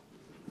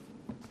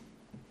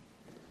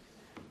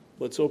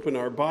Let's open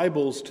our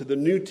Bibles to the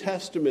New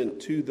Testament,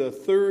 to the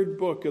third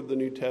book of the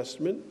New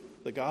Testament,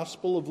 the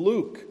Gospel of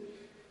Luke.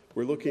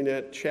 We're looking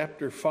at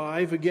chapter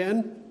 5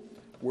 again,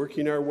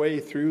 working our way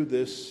through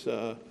this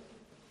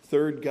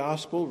third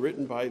gospel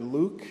written by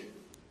Luke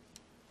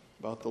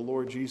about the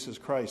Lord Jesus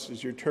Christ.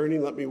 As you're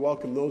turning, let me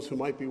welcome those who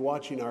might be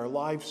watching our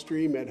live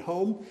stream at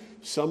home.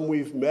 Some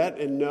we've met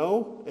and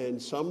know, and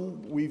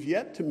some we've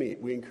yet to meet.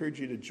 We encourage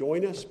you to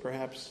join us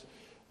perhaps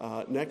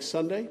next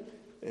Sunday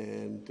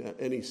and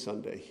any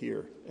Sunday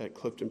here at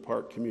Clifton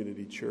Park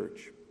Community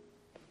Church.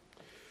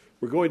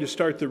 We're going to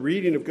start the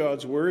reading of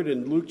God's Word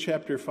in Luke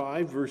chapter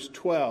 5, verse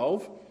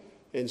 12,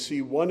 and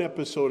see one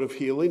episode of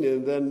healing,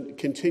 and then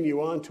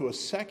continue on to a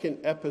second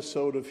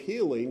episode of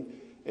healing,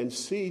 and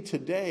see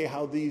today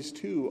how these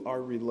two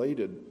are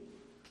related.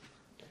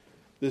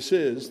 This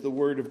is the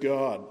Word of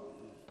God.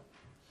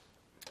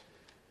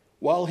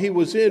 While he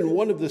was in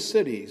one of the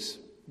cities,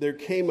 there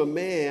came a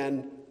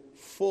man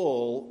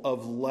full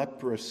of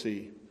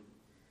leprosy.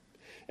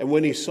 And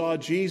when he saw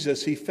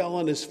Jesus, he fell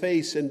on his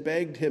face and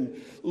begged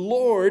him,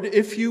 "Lord,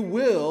 if you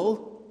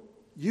will,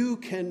 you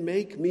can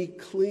make me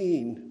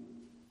clean."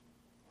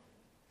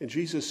 And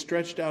Jesus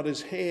stretched out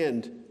his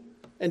hand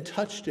and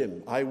touched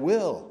him. "I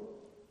will,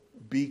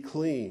 be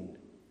clean."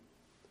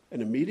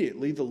 And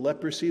immediately the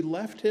leprosy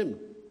left him.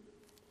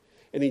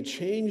 And he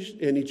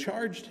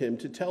charged him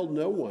to tell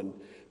no one,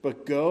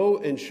 but go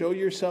and show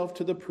yourself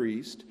to the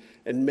priest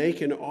and make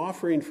an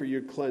offering for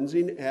your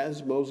cleansing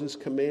as Moses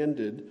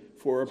commanded,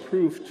 for a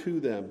proof to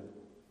them.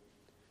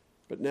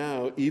 But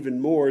now,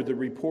 even more, the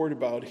report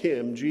about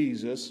him,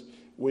 Jesus,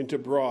 went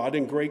abroad,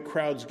 and great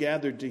crowds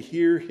gathered to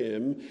hear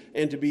him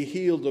and to be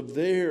healed of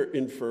their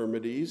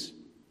infirmities.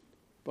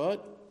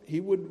 But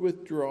he would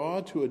withdraw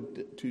to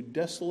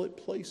desolate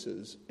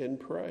places and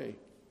pray.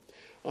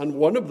 On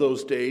one of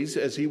those days,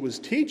 as he was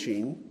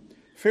teaching,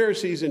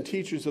 Pharisees and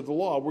teachers of the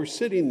law were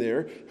sitting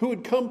there, who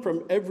had come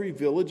from every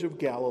village of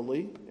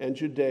Galilee and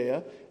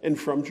Judea and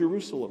from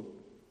Jerusalem.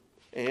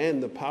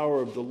 And the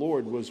power of the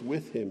Lord was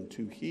with him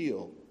to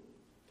heal.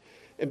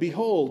 And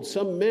behold,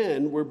 some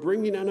men were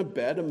bringing on a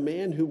bed a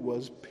man who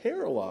was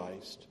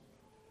paralyzed.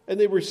 And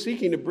they were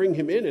seeking to bring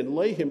him in and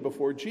lay him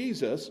before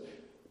Jesus,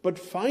 but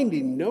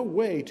finding no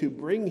way to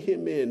bring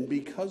him in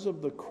because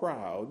of the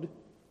crowd,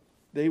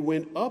 they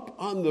went up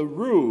on the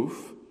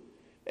roof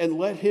and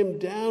let him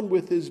down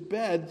with his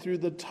bed through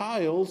the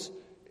tiles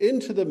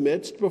into the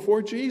midst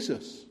before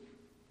Jesus.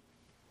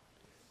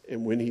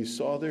 And when he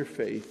saw their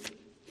faith,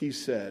 he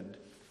said,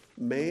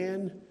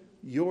 "Man,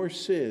 your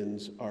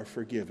sins are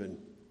forgiven."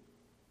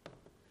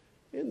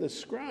 And the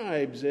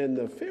scribes and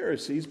the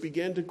Pharisees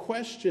began to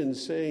question,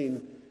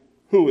 saying,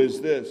 "Who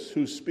is this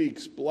who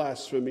speaks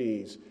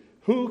blasphemies?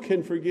 Who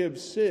can forgive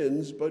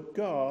sins but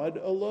God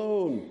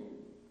alone?"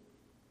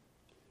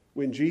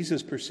 When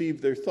Jesus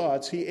perceived their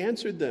thoughts, he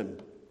answered them,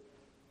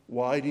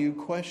 "Why do you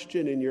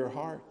question in your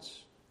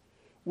hearts?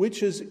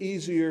 Which is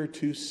easier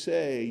to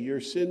say,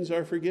 'Your sins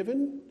are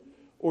forgiven,'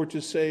 or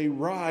to say,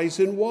 'Rise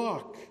and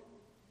walk'?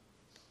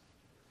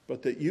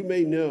 But that you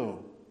may know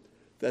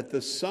that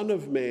the Son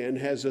of Man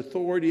has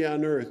authority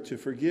on earth to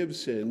forgive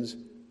sins,"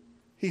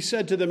 he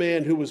said to the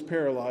man who was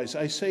paralyzed,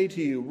 "I say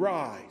to you,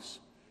 rise,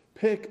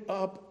 pick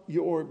up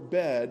your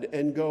bed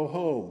and go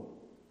home."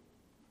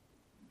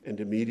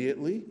 And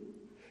immediately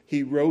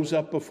he rose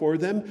up before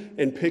them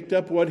and picked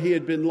up what he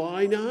had been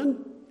lying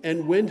on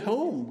and went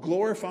home,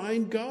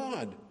 glorifying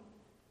God.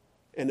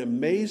 And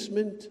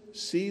amazement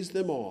seized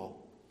them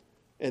all,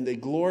 and they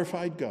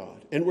glorified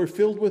God and were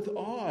filled with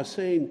awe,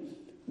 saying,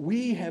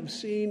 "We have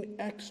seen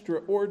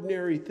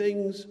extraordinary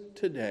things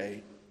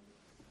today."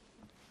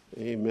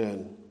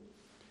 Amen.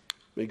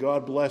 May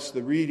God bless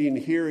the reading,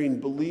 hearing,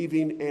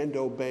 believing, and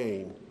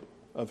obeying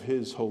of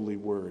his holy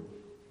word.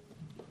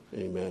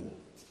 Amen.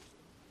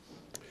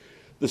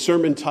 The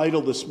sermon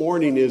title this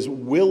morning is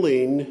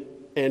Willing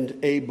and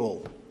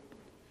Able.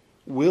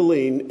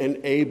 Willing and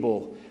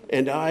able.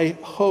 And I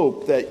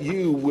hope that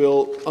you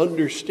will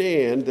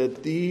understand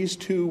that these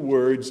two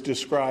words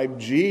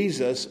describe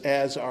Jesus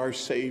as our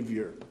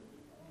Savior.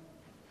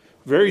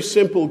 Very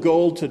simple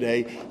goal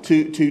today,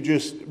 to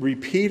just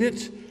repeat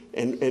it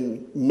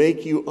and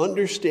make you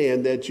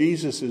understand that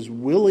Jesus is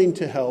willing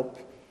to help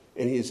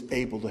and he is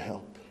able to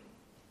help.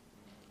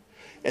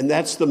 And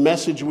that's the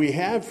message we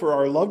have for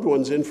our loved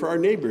ones and for our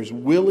neighbors.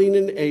 Willing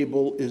and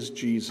able is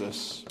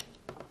Jesus.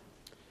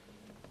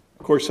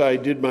 Of course, I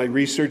did my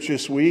research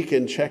this week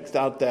and checked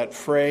out that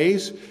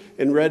phrase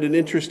and read an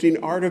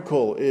interesting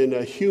article in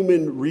a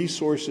human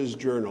resources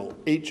journal,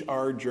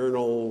 HR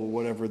journal,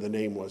 whatever the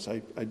name was.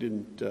 I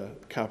didn't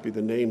copy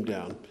the name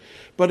down.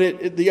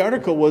 But the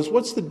article was,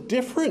 what's the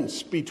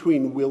difference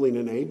between willing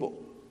and able?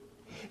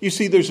 You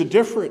see, there's a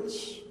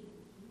difference.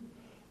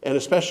 And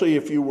especially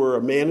if you were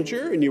a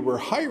manager and you were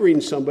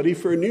hiring somebody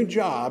for a new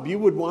job, you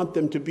would want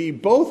them to be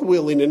both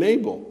willing and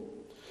able.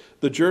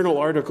 The journal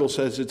article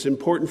says it's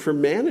important for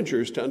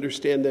managers to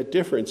understand that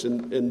difference,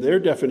 and their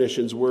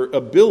definitions were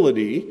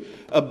ability.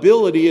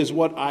 Ability is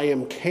what I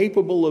am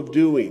capable of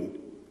doing.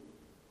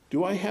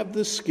 Do I have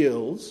the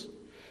skills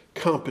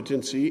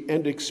competency,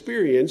 and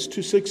experience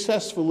to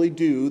successfully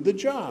do the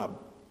job.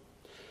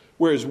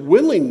 Whereas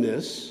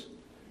willingness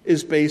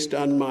is based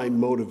on my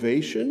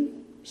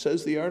motivation,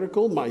 says the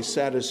article, my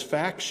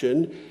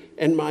satisfaction,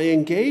 and my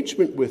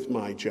engagement with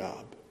my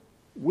job.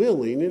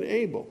 Willing and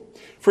able.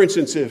 For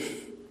instance,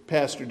 if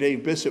Pastor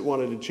Dave Bissett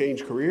wanted to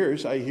change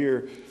careers, I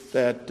hear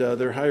that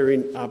they're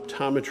hiring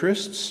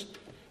optometrists,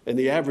 and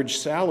the average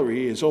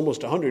salary is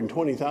almost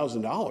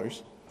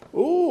 $120,000.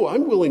 Oh,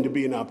 I'm willing to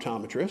be an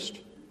optometrist.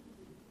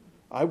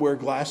 I wear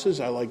glasses.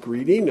 I like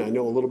reading. I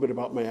know a little bit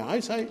about my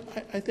eyes. I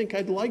think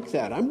I'd like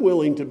that. I'm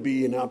willing to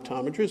be an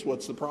optometrist.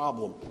 What's the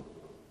problem?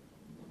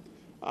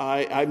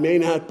 I may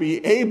not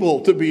be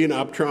able to be an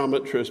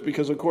optometrist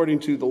because according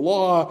to the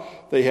law,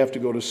 they have to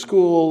go to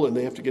school and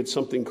they have to get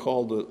something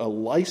called a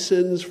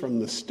license from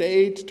the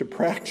state to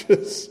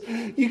practice.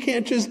 You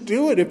can't just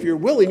do it if you're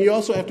willing. You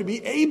also have to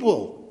be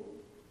able.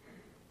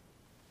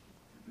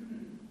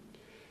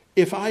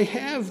 If I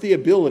have the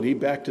ability,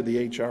 back to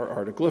the HR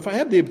article, if I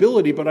have the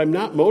ability but I'm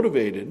not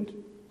motivated,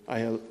 I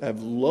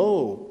have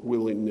low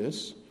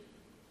willingness,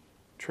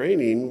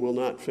 training will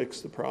not fix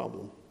the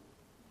problem.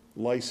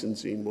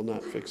 Licensing will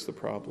not fix the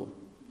problem.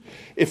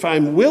 If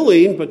I'm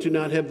willing but do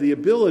not have the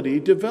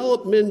ability,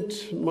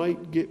 development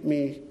might get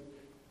me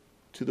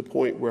to the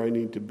point where I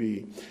need to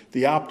be.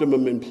 The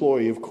optimum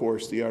employee, of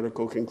course, the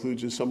article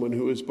concludes, is someone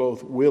who is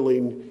both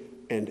willing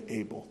and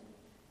able.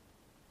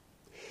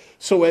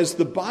 So as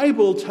the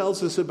Bible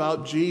tells us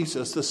about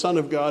Jesus, the Son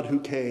of God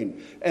who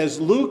came, as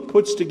Luke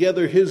puts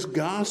together his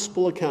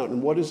gospel account,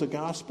 and what is a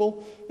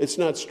gospel? It's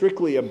not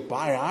strictly a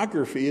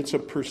biography, it's a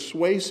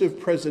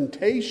persuasive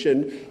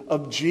presentation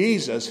of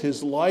Jesus,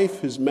 his life,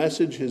 his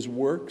message, his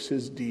works,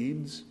 his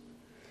deeds,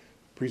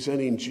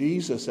 presenting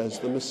Jesus as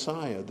the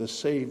Messiah, the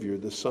Savior,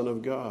 the Son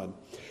of God.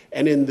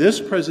 And in this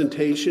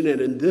presentation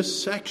and in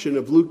this section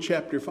of Luke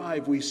chapter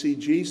 5, we see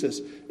Jesus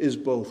is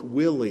both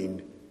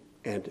willing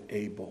and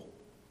able.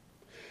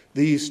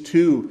 These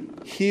two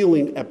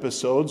healing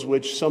episodes,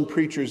 which some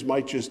preachers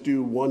might just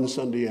do one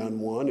Sunday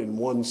on one and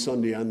one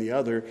Sunday on the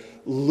other,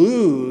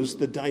 lose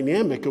the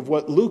dynamic of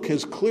what Luke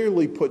has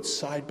clearly put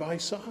side by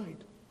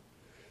side.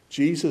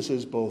 Jesus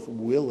is both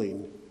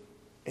willing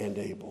and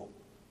able.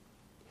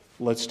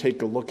 Let's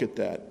take a look at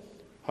that,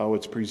 how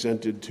it's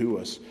presented to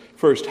us.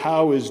 First,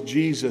 how is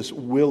Jesus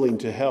willing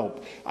to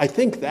help? I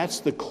think that's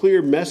the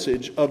clear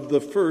message of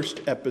the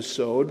first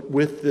episode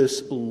with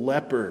this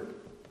leper.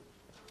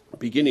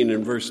 Beginning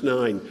in verse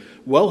 9,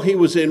 while he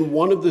was in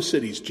one of the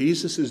cities,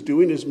 Jesus is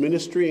doing his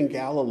ministry in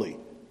Galilee.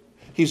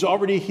 He's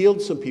already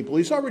healed some people.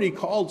 He's already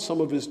called some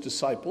of his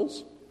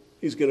disciples.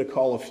 He's going to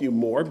call a few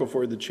more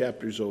before the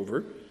chapter's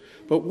over.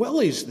 But while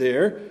he's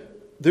there,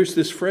 there's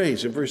this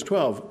phrase in verse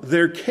 12,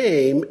 there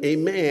came a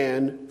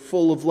man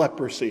full of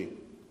leprosy.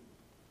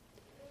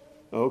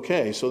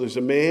 Okay, so there's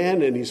a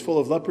man and he's full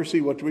of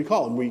leprosy. What do we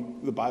call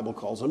him? The Bible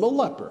calls him a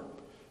leper.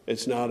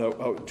 It's not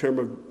a term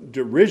of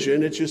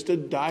derision, it's just a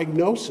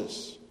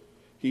diagnosis.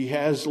 He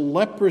has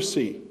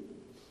leprosy.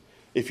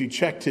 If you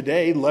check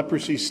today,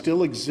 leprosy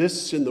still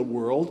exists in the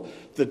world.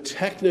 The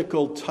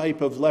technical type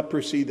of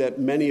leprosy that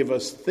many of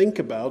us think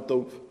about,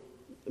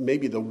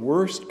 maybe the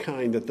worst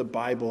kind that the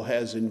Bible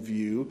has in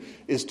view,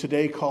 is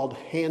today called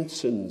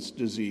Hansen's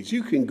disease.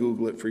 You can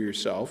Google it for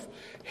yourself.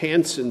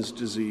 Hansen's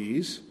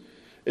disease.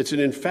 It's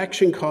an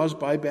infection caused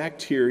by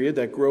bacteria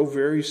that grow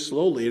very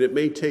slowly, and it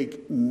may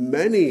take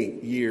many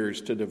years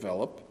to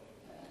develop.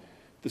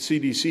 The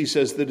CDC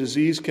says the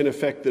disease can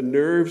affect the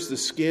nerves, the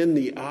skin,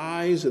 the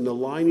eyes, and the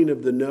lining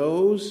of the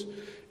nose.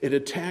 It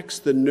attacks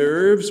the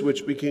nerves,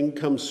 which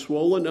become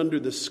swollen under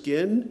the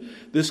skin.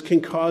 This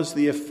can cause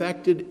the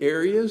affected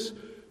areas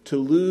to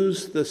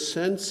lose the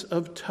sense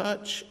of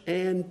touch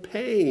and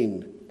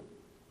pain.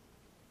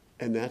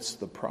 And that's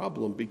the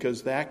problem,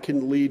 because that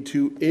can lead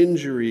to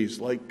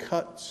injuries like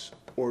cuts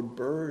or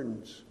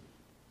burns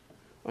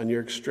on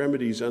your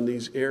extremities, on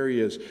these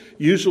areas.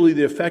 Usually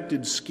the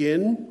affected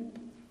skin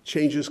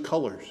changes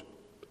colors,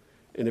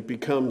 and it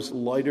becomes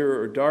lighter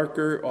or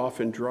darker,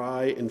 often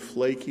dry and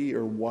flaky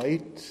or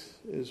white,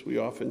 as we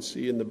often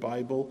see in the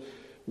Bible,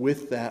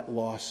 with that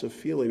loss of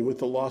feeling. With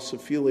the loss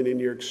of feeling in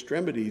your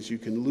extremities, you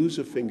can lose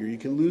a finger, you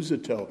can lose a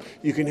toe,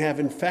 you can have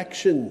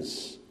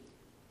infections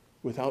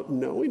without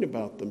knowing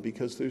about them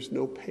because there's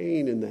no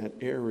pain in that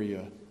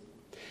area.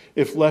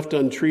 If left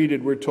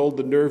untreated, we're told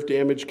the nerve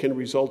damage can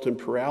result in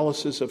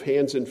paralysis of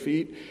hands and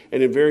feet,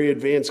 and in very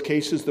advanced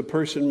cases, the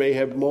person may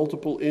have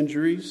multiple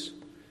injuries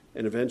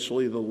and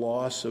eventually the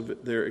loss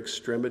of their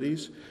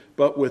extremities.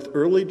 But with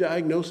early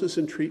diagnosis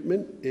and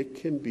treatment, it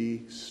can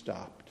be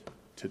stopped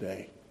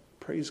today.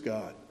 Praise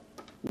God.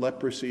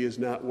 Leprosy is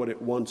not what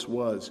it once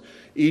was.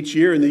 Each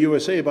year in the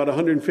USA, about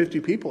 150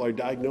 people are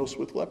diagnosed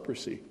with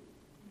leprosy.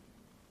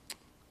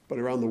 But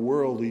around the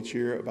world each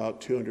year,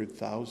 about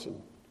 200,000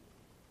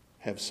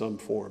 have some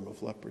form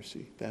of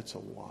leprosy. That's a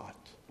lot.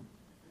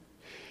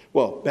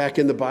 Well, back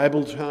in the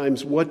Bible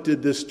times, what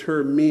did this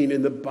term mean?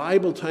 In the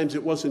Bible times,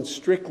 it wasn't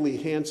strictly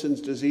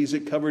Hansen's disease.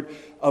 It covered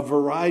a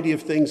variety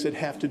of things that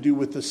have to do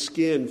with the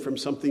skin, from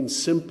something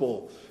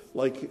simple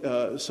like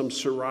some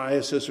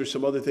psoriasis or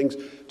some other things,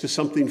 to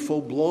something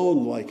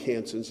full-blown like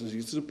Hansen's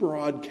disease. It's a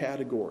broad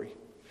category.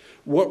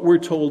 What we're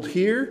told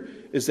here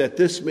is that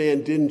this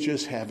man didn't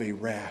just have a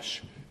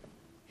rash.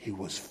 He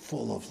was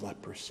full of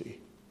leprosy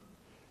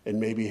and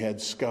maybe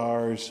had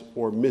scars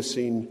or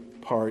missing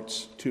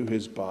parts to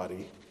his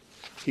body.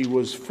 He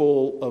was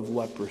full of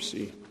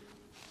leprosy.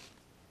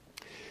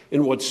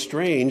 And what's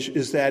strange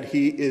is that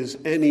he is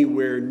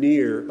anywhere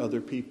near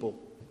other people.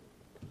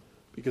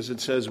 Because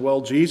it says,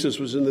 while Jesus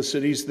was in the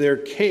cities, there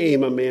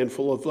came a man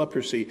full of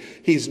leprosy.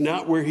 He's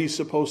not where he's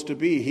supposed to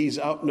be. He's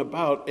out and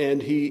about,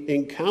 and he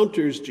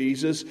encounters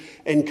Jesus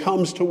and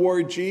comes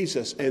toward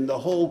Jesus. And the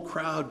whole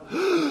crowd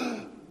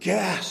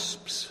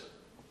gasps.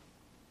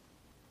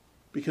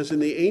 Because in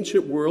the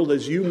ancient world,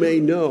 as you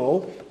may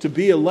know, to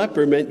be a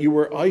leper meant you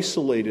were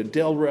isolated.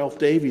 Dale Ralph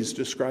Davies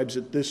describes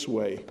it this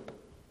way.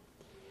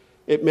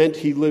 It meant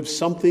he lived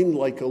something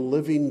like a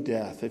living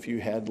death if you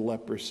had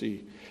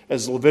leprosy.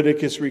 As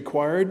Leviticus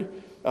required,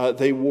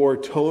 they wore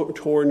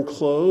torn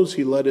clothes.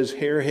 He let his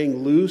hair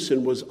hang loose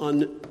and was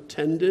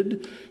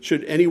untended.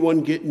 Should anyone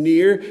get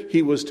near,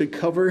 he was to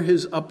cover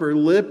his upper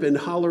lip and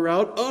holler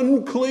out,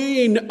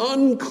 "Unclean,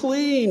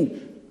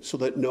 unclean," so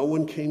that no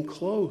one came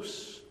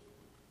close.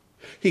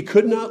 He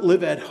could not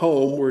live at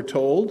home, we're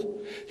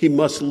told. He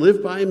must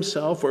live by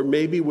himself or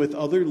maybe with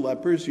other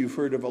lepers. You've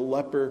heard of a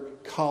leper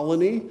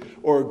colony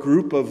or a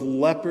group of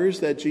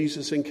lepers that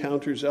Jesus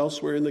encounters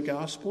elsewhere in the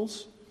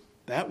Gospels.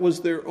 That was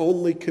their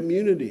only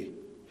community.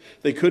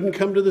 They couldn't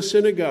come to the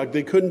synagogue.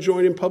 They couldn't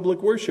join in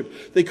public worship.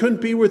 They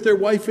couldn't be with their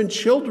wife and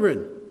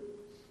children.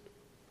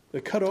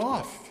 They're cut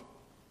off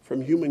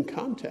from human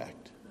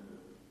contact.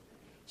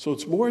 So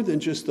it's more than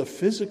just the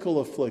physical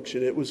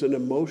affliction. It was an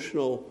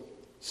emotional,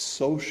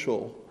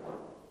 social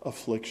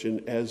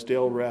affliction, as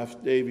Dale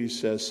Ralph Davies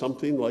says,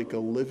 something like a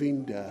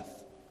living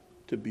death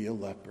to be a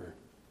leper.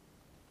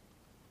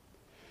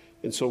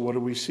 And so what do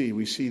we see?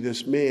 We see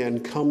this man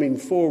coming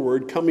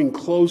forward, coming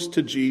close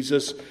to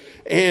Jesus,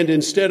 and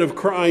instead of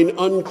crying,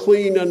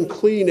 "Unclean,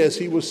 unclean," as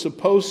he was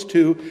supposed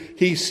to,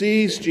 he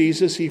sees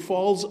Jesus, he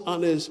falls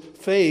on his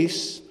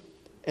face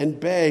and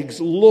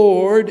begs,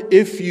 "Lord,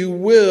 if you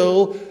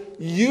will,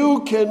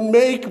 you can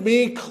make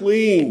me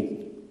clean."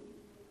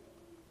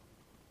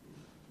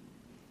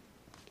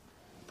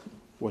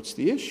 What's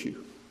the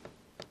issue?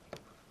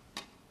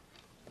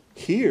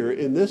 Here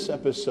in this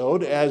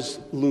episode, as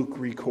Luke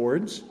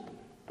records,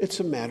 it's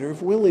a matter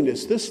of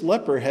willingness. This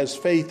leper has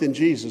faith in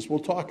Jesus. We'll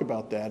talk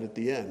about that at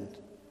the end.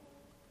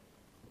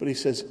 But he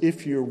says,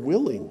 if you're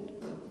willing,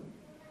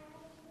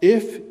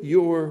 you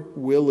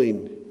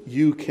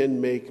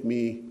can make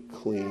me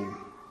clean.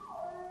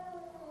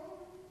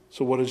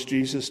 So what does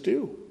Jesus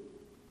do?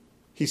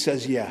 He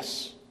says,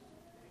 yes,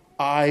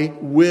 I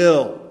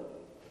will.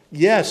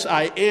 Yes,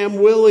 I am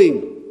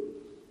willing.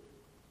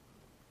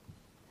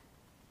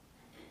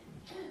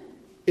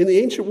 In the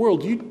ancient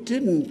world, you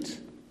didn't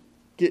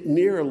get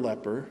near a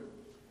leper.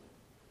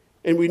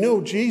 And we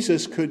know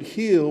Jesus could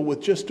heal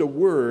with just a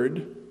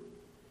word.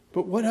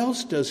 But what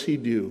else does he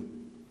do?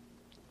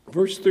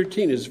 Verse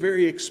 13 is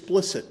very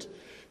explicit.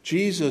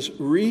 Jesus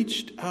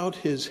reached out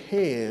his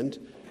hand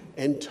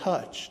and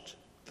touched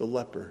the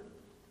leper.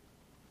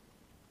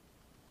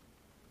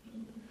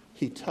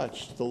 He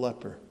touched the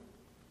leper.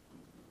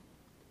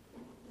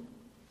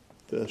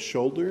 The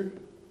shoulder,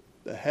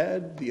 the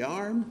head, the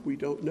arm, we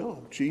don't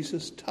know.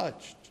 Jesus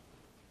touched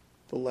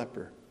the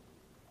leper.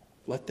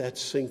 Let that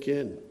sink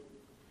in.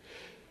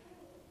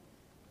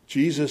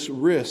 Jesus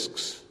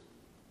risks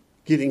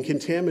getting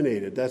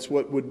contaminated. That's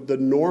what the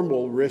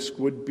normal risk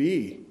would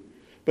be.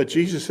 But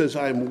Jesus says,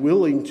 I'm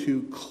willing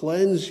to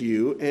cleanse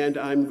you, and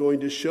I'm going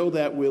to show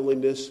that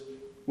willingness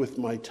with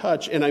my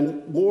touch. And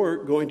I'm more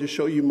going to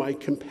show you my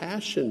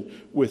compassion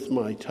with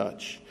my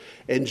touch.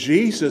 And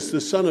Jesus,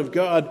 the Son of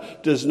God,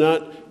 does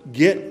not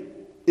get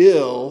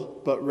ill,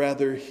 but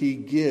rather he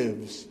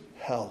gives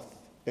health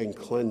and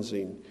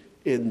cleansing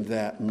in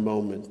that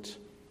moment.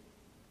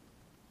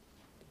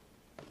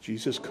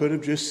 Jesus could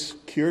have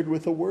just cured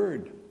with a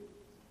word.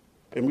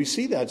 And we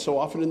see that so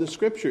often in the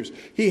scriptures.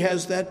 He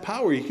has that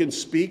power. He can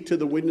speak to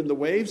the wind and the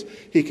waves.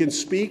 He can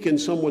speak, and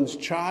someone's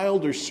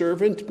child or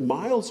servant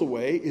miles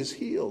away is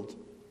healed.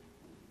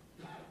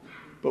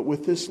 But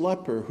with this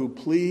leper who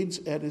pleads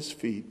at his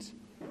feet,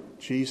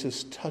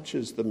 Jesus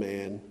touches the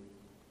man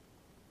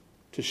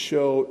to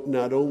show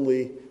not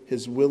only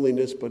his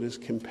willingness, but his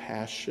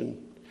compassion.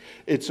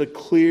 It's a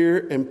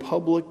clear and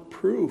public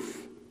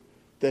proof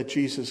that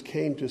Jesus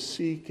came to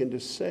seek and to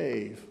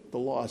save the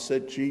lost,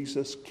 that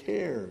Jesus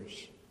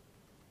cares.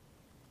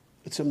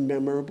 It's a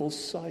memorable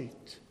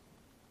sight.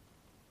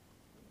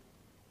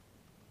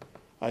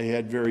 I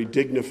had very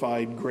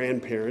dignified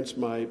grandparents,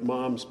 my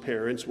mom's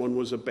parents. One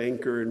was a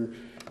banker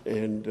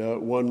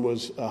and one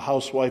was a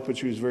housewife, but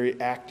she was very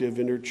active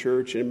in her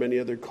church and many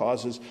other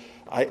causes.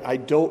 I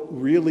don't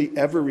really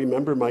ever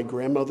remember my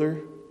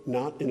grandmother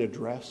not in a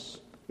dress.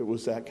 It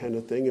was that kind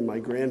of thing. And my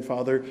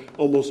grandfather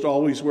almost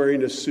always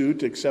wearing a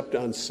suit except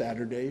on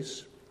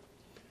Saturdays.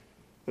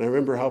 And I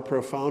remember how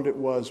profound it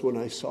was when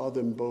I saw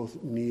them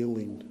both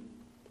kneeling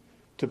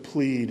to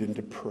plead and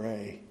to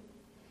pray.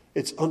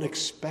 It's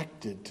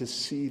unexpected to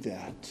see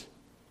that.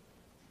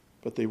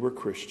 But they were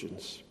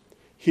Christians.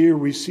 Here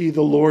we see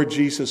the Lord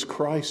Jesus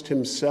Christ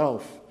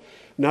himself,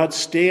 not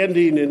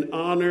standing in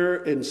honor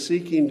and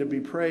seeking to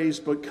be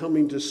praised, but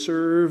coming to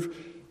serve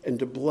and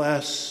to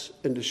bless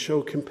and to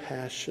show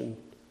compassion.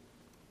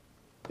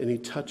 And he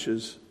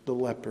touches the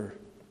leper.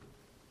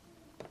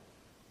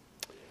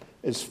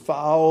 As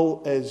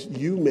foul as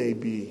you may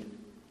be,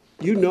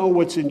 you know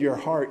what's in your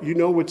heart. You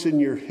know what's in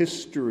your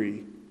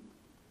history.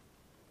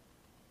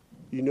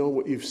 You know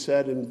what you've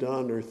said and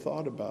done or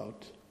thought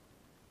about.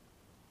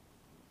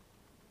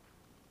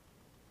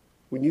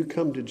 When you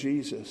come to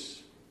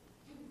Jesus,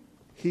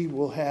 he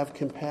will have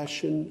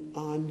compassion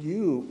on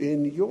you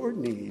in your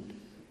need.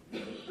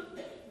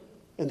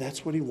 And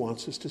that's what he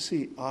wants us to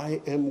see.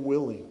 I am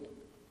willing.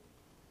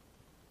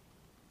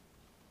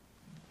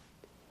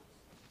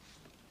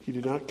 He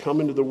did not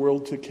come into the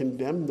world to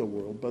condemn the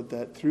world, but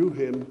that through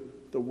him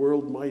the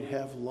world might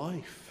have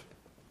life.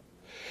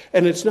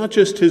 And it's not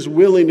just his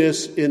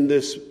willingness in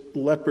this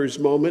leper's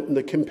moment and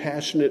the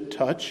compassionate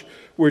touch.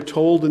 We're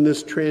told in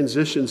this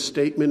transition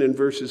statement in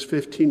verses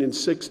 15 and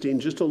 16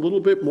 just a little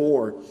bit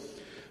more.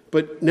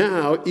 But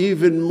now,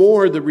 even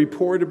more, the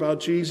report about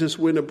Jesus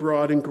went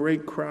abroad, and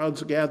great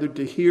crowds gathered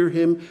to hear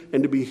him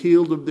and to be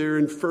healed of their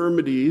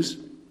infirmities.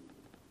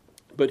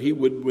 But he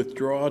would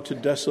withdraw to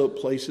desolate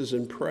places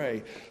and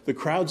pray. The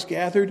crowds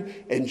gathered,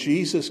 and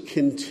Jesus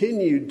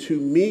continued to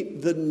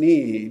meet the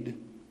need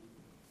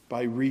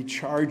by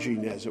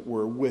recharging, as it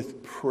were,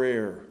 with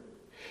prayer.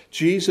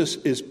 Jesus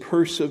is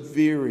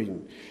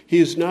persevering. He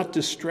is not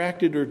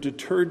distracted or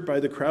deterred by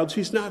the crowds.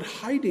 He's not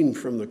hiding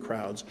from the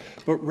crowds,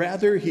 but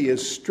rather he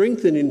is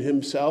strengthening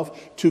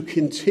himself to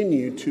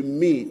continue to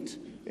meet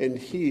and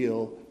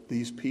heal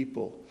these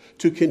people,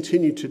 to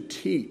continue to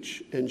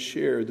teach and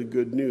share the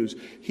good news.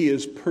 He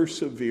is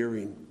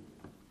persevering.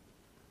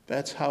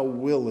 That's how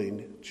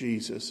willing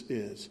Jesus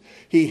is.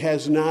 He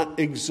has not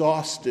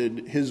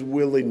exhausted his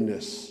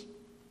willingness.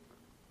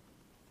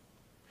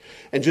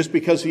 And just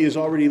because he has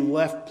already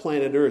left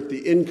planet Earth,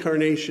 the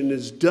incarnation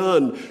is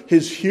done.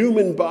 His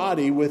human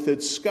body with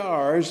its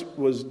scars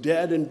was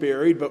dead and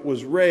buried, but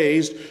was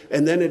raised,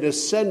 and then it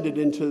ascended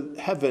into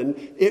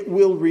heaven. It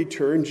will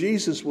return.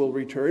 Jesus will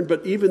return.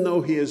 But even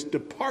though he has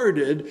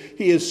departed,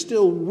 he is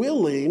still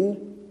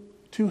willing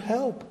to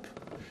help.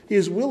 He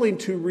is willing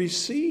to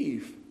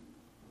receive.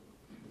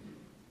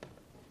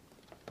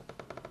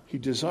 He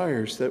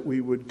desires that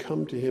we would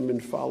come to him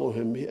and follow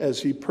him.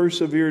 As he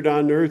persevered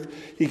on earth,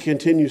 he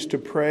continues to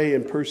pray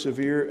and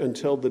persevere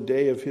until the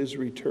day of his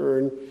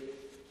return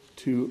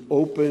to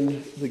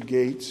open the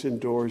gates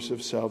and doors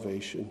of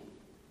salvation.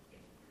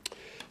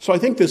 So I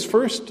think this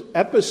first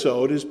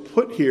episode is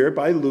put here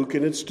by Luke,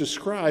 and it's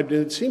described,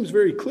 and it seems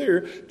very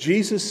clear.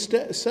 Jesus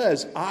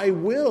says, I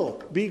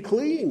will be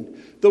clean.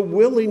 The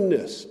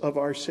willingness of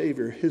our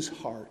Savior, his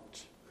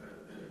heart.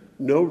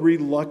 No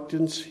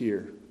reluctance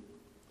here.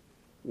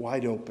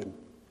 Wide open.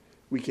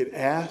 We can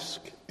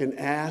ask and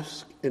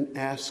ask and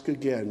ask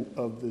again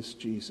of this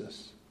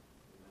Jesus.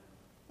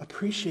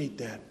 Appreciate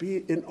that.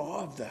 Be in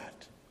awe of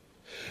that.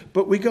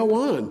 But we go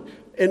on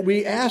and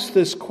we ask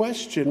this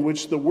question,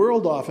 which the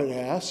world often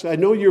asks. I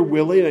know you're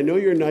willing. I know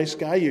you're a nice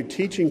guy. You're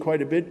teaching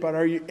quite a bit, but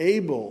are you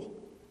able?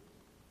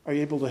 Are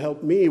you able to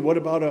help me? What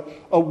about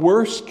a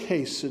worst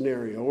case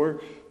scenario?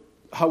 Or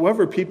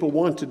however people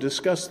want to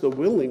discuss the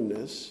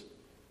willingness,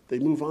 they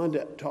move on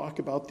to talk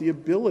about the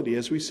ability.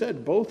 As we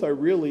said, both are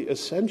really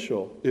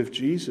essential if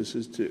Jesus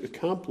is to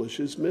accomplish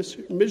his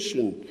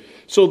mission.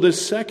 So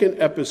this second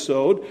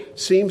episode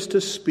seems to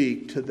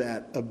speak to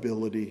that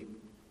ability.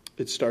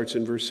 It starts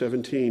in verse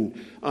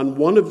 17. On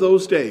one of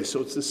those days,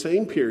 so it's the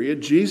same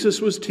period,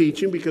 Jesus was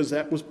teaching because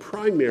that was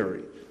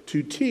primary,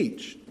 to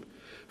teach.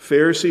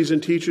 Pharisees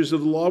and teachers of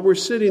the law were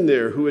sitting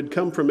there who had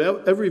come from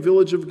every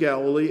village of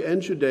Galilee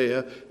and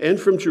Judea and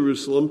from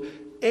Jerusalem,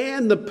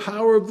 and the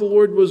power of the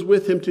Lord was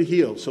with him to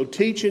heal. So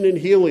teaching and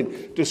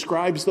healing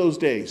describes those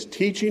days.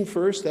 Teaching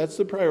first, that's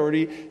the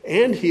priority,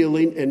 and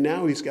healing, and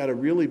now he's got a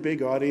really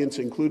big audience,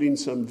 including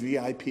some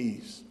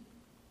VIPs.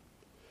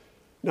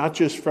 Not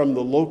just from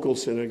the local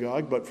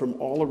synagogue, but from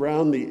all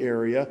around the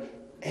area,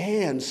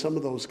 and some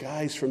of those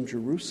guys from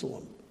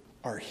Jerusalem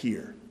are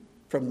here,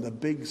 from the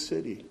big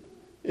city.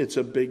 It's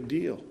a big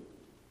deal.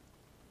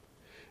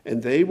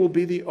 And they will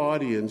be the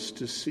audience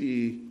to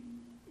see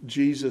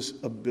Jesus'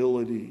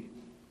 ability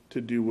to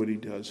do what he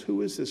does.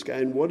 Who is this guy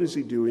and what is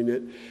he doing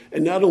it?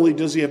 And not only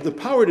does he have the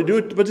power to do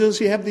it, but does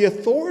he have the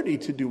authority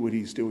to do what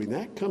he's doing?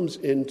 That comes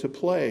into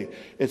play.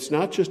 It's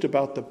not just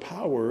about the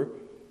power,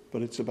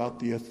 but it's about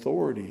the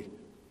authority.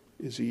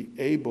 Is he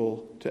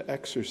able to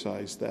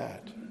exercise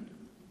that?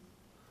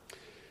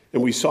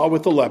 And we saw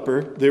with the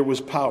leper, there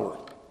was power.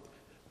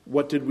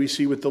 What did we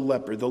see with the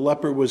leper? The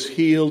leper was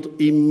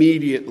healed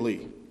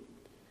immediately.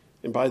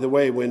 And by the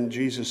way, when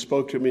Jesus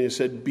spoke to me and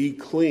said, be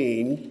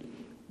clean,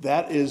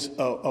 That is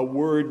a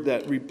word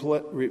that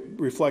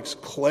reflects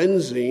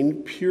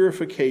cleansing,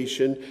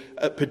 purification,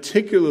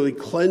 particularly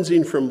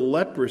cleansing from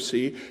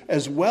leprosy,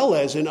 as well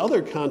as, in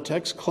other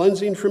contexts,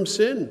 cleansing from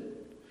sin.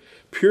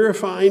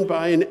 Purifying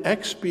by an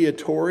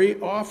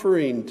expiatory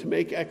offering to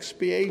make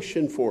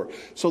expiation for.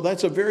 So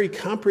that's a very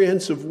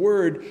comprehensive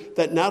word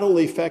that not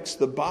only affects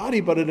the body,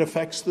 but it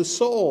affects the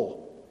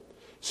soul.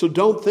 So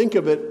don't think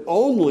of it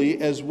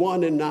only as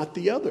one and not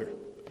the other.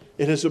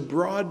 It has a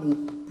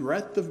broad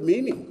breadth of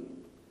meaning.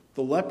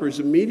 The leper's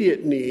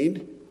immediate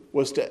need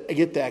was to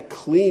get that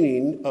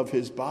cleaning of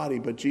his body,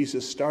 but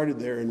Jesus started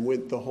there and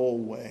went the whole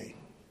way.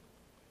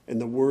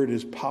 And the word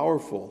is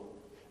powerful.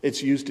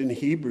 It's used in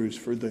Hebrews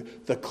for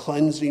the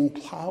cleansing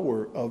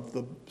power of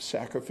the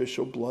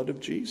sacrificial blood of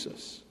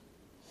Jesus.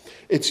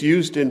 It's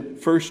used in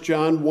 1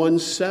 John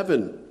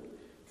 1:7.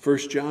 1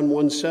 John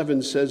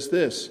 1:7 says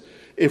this,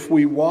 "If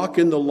we walk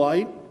in the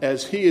light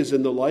as he is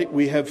in the light,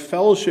 we have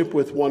fellowship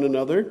with one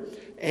another,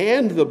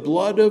 and the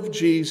blood of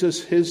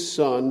Jesus, his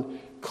Son,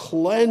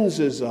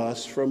 cleanses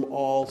us from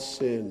all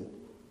sin."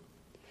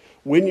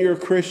 When you're a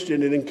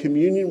Christian and in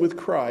communion with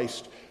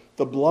Christ,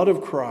 the blood of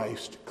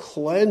Christ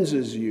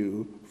cleanses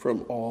you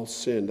from all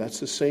sin. That's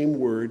the same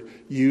word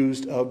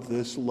used of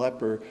this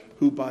leper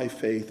who by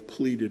faith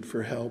pleaded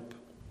for help.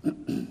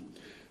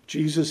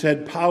 Jesus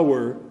had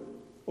power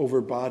over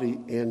body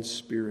and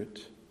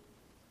spirit.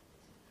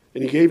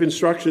 And he gave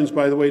instructions,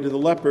 by the way, to the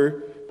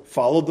leper.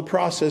 Follow the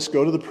process,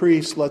 go to the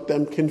priest, let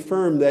them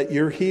confirm that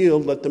you're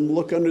healed, let them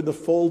look under the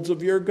folds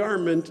of your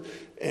garment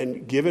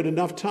and give it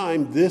enough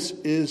time. This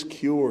is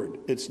cured.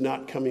 It's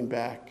not coming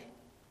back.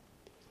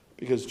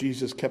 Because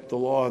Jesus kept the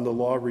law, and the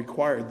law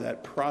required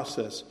that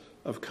process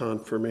of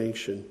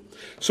confirmation.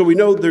 So we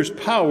know there's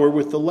power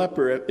with the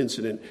leper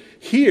incident.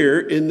 Here,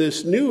 in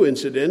this new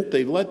incident,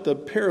 they let the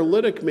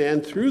paralytic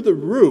man through the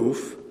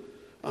roof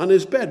on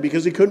his bed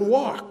because he couldn't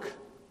walk.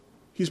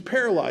 He's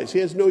paralyzed. He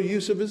has no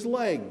use of his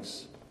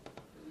legs.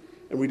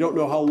 And we don't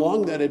know how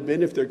long that had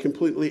been, if they're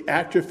completely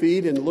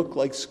atrophied and look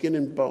like skin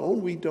and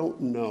bone. We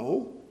don't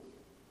know.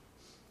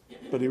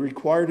 But he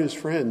required his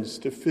friends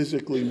to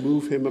physically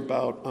move him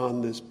about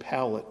on this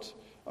pallet,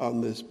 on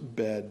this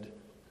bed.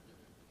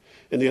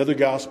 And the other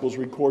Gospels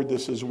record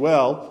this as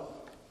well,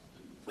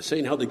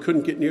 saying how they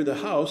couldn't get near the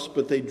house,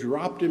 but they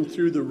dropped him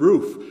through the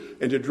roof.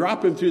 And to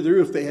drop him through the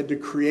roof, they had to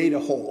create a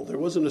hole. There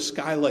wasn't a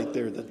skylight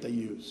there that they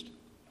used.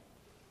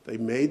 They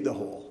made the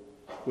hole,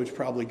 which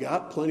probably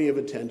got plenty of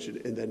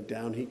attention, and then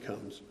down he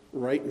comes,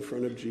 right in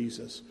front of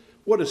Jesus.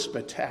 What a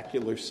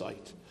spectacular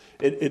sight.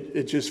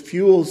 It just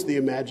fuels the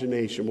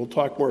imagination. We'll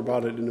talk more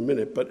about it in a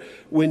minute. But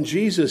when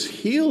Jesus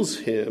heals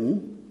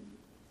him,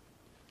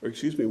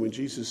 when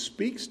Jesus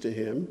speaks to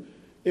him,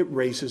 it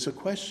raises a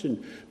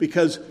question.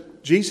 Because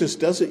Jesus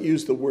doesn't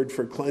use the word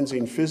for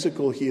cleansing,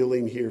 physical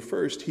healing here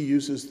first. He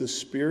uses the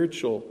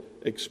spiritual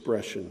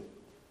expression.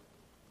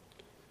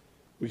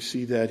 We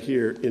see that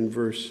here in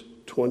verse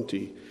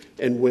 20.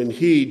 And when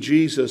he,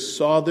 Jesus,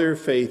 saw their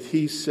faith,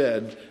 he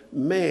said,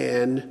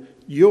 "Man,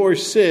 your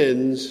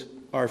sins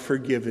are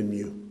forgiven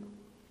you."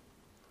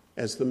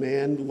 As the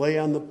man lay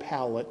on the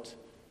pallet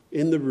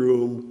in the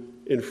room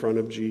in front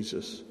of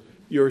Jesus.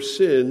 Your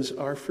sins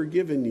are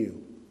forgiven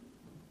you.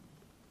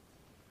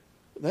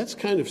 That's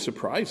kind of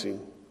surprising,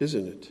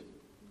 isn't it?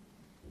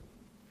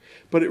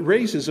 But it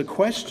raises a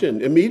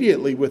question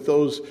immediately with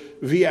those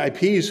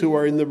VIPs who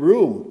are in the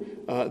room.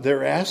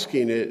 They're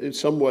asking it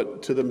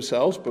somewhat to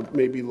themselves, but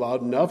maybe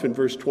loud enough. In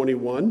verse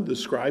 21, the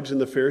scribes and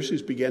the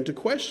Pharisees began to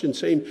question,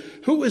 saying,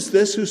 "Who is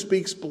this who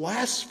speaks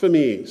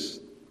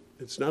blasphemies?"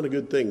 It's not a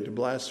good thing to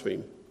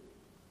blaspheme.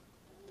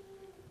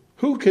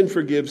 "Who can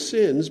forgive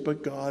sins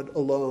but God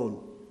alone?"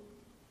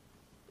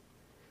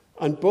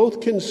 On both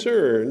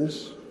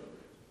concerns,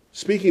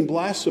 speaking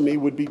blasphemy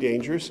would be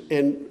dangerous,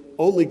 and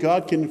only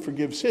God can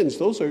forgive sins.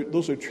 Those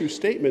are true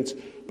statements,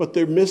 but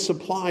they're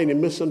misapplying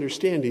and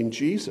misunderstanding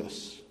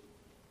Jesus.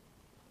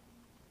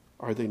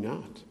 Are they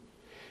not?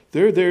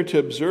 They're there to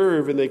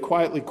observe, and they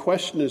quietly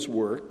question his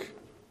work.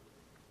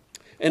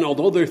 And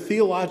although they're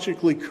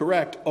theologically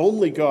correct,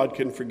 only God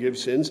can forgive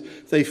sins,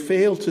 they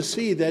fail to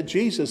see that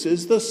Jesus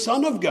is the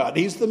Son of God.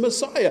 He's the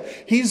Messiah.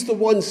 He's the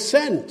one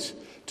sent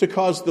to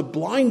cause the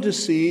blind to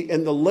see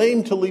and the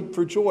lame to leap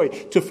for joy,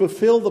 to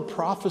fulfill the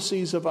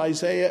prophecies of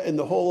Isaiah and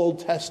the whole Old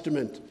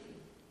Testament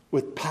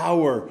with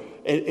power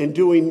and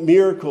doing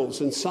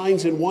miracles and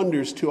signs and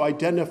wonders to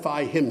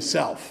identify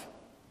himself.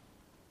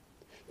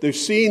 They're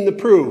seeing the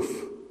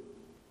proof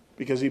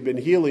because he'd been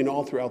healing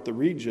all throughout the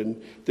region.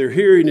 They're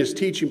hearing his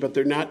teaching, but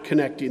they're not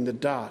connecting the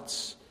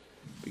dots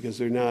because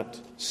they're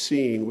not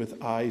seeing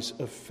with eyes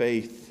of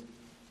faith.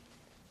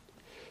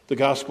 The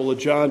Gospel of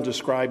John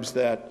describes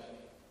that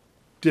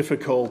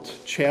difficult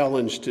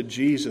challenge to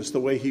Jesus, the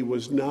way he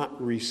was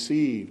not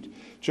received.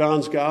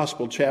 John's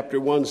Gospel, chapter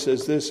 1,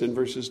 says this in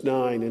verses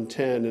 9 and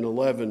 10 and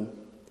 11.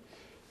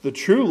 "The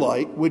true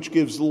light, which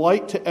gives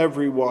light to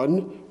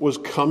everyone, was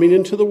coming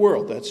into the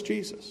world." That's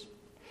Jesus.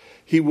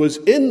 "He was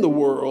in the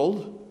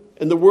world,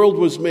 and the world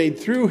was made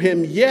through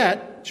him,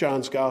 yet,"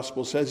 John's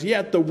Gospel says,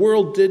 "yet the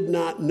world did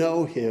not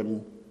know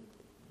him.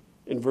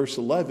 In verse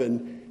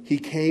 11, he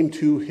came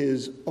to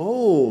his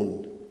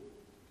own,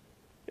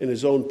 and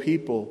his own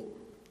people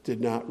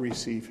did not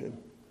receive him.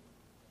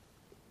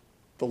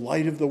 The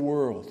light of the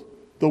world,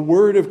 the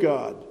Word of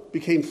God,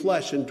 became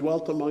flesh and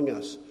dwelt among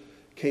us.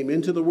 Came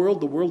into the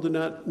world did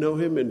not know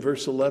him. In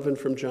verse 11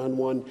 from John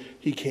 1,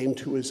 he came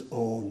to his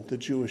own, the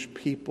Jewish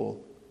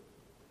people,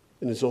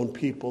 and his own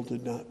people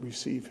did not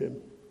receive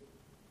him.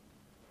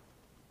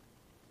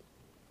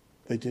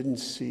 They didn't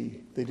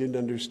see, they didn't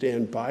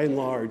understand. By and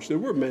large, there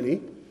were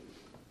many,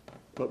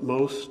 but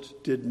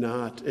most did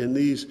not. And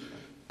these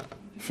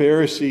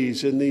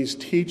Pharisees and these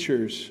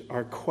teachers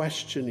are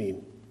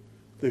questioning.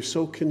 They're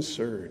so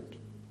concerned.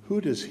 Who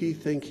does he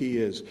think he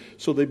is?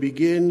 So they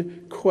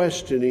begin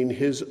questioning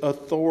his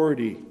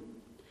authority.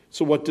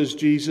 So what does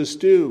Jesus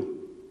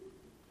do?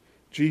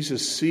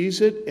 Jesus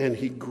sees it and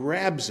he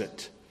grabs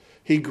it.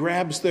 He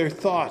grabs their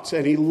thoughts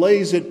and he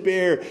lays it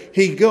bare.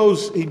 He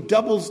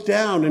doubles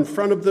down in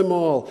front of them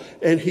all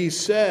and he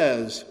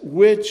says,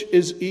 which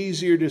is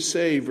easier to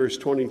say, verse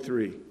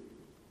 23?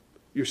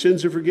 Your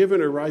sins are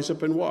forgiven or rise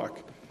up and walk?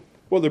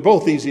 Well, they're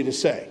both easy to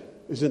say.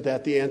 Isn't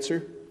that the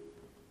answer?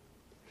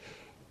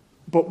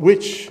 But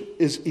which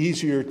is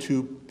easier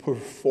to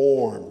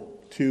perform,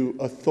 to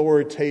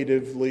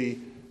authoritatively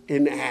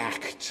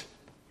enact?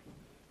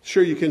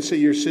 Sure, you can say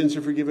your sins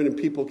are forgiven and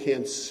people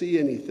can't see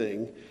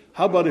anything.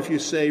 How about if you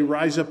say,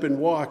 rise up and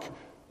walk?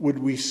 Would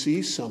we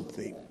see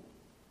something?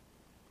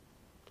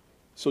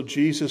 So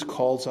Jesus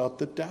calls out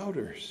the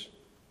doubters.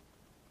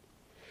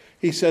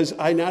 He says,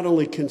 I not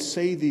only can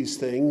say these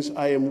things,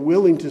 I am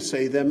willing to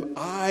say them.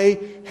 I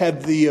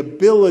have the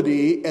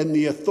ability and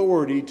the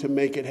authority to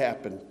make it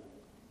happen.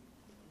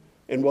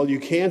 And while you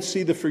can't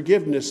see the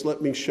forgiveness,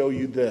 let me show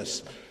you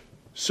this.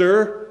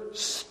 Sir,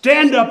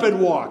 stand up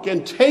and walk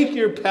and take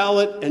your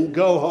pallet and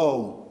go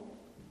home.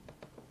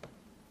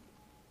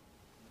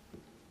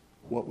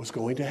 What was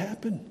going to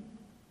happen?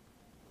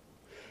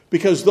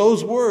 Because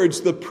those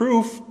words, the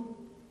proof,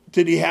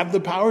 did he have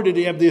the power? Did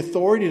he have the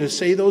authority to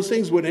say those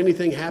things? Would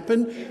anything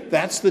happen?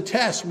 That's the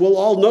test. We'll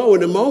all know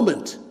in a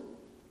moment.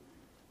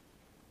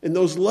 And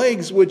those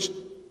legs which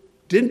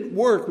didn't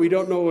work, we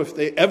don't know if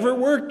they ever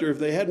worked or if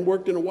they hadn't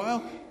worked in a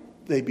while,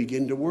 they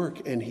begin to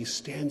work. And he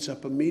stands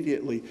up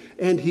immediately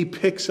and he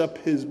picks up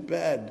his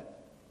bed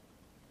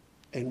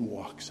and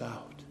walks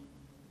out.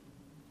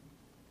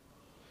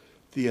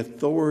 The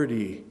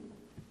authority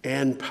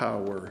and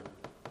power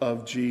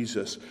of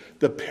Jesus.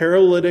 The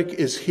paralytic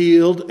is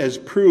healed as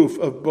proof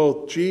of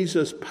both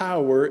Jesus'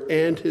 power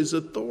and his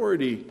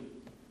authority.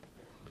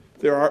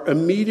 There are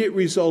immediate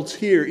results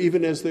here,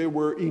 even as there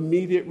were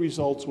immediate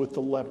results with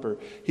the leper.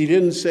 He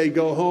didn't say,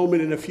 go home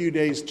and in a few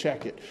days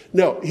check it.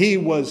 No, he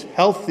was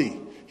healthy.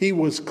 He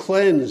was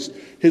cleansed.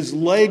 His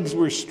legs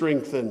were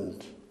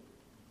strengthened.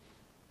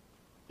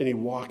 And he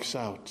walks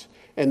out.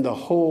 And the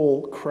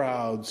whole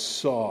crowd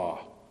saw.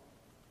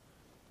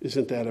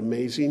 Isn't that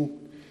amazing?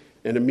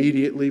 And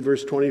immediately,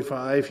 verse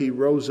 25, he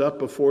rose up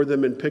before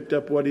them and picked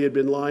up what he had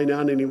been lying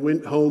on, and he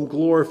went home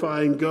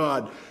glorifying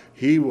God.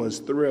 He was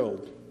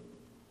thrilled.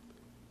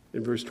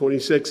 In verse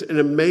 26, and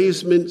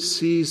amazement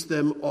seized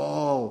them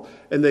all,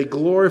 and they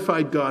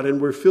glorified God and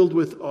were filled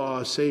with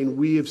awe, saying,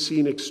 we have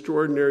seen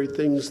extraordinary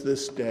things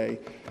this day.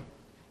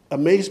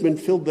 Amazement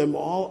filled them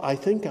all. I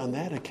think on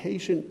that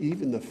occasion,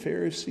 even the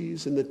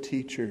Pharisees and the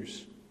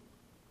teachers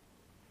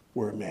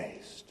were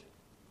amazed.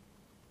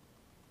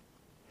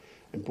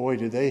 And boy,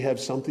 did they have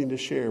something to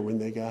share when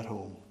they got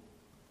home.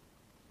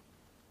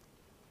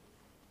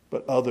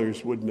 But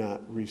others would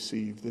not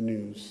receive the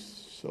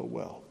news so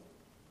well.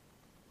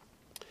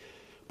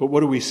 But what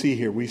do we see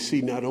here? We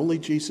see not only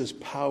Jesus'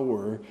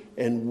 power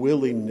and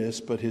willingness,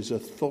 but his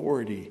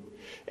authority.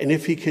 And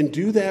if he can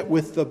do that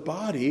with the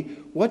body,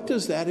 what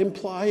does that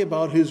imply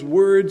about his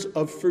words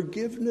of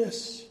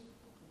forgiveness?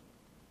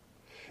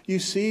 You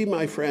see,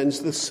 my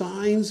friends, the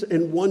signs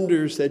and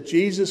wonders that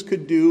Jesus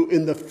could do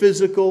in the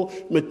physical,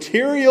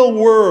 material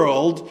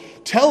world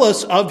tell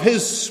us of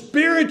his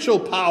spiritual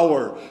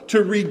power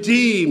to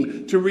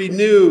redeem, to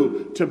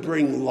renew, to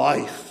bring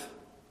life.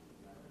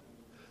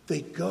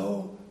 They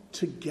go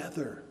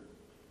together.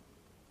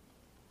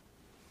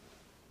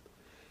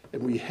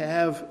 And we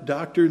have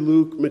Dr.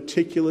 Luke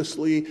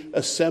meticulously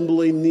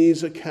assembling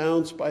these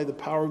accounts by the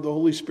power of the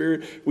Holy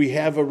Spirit. We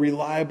have a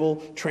reliable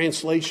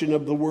translation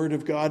of the Word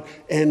of God,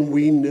 and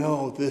we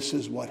know this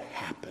is what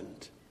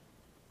happened.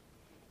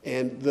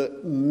 And the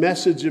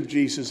message of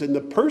Jesus and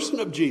the person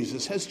of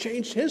Jesus has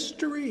changed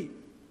history.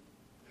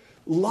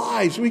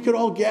 Lives, we could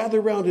all gather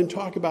around and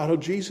talk about how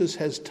Jesus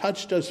has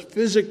touched us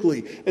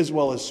physically as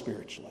well as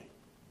spiritually.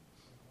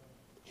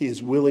 He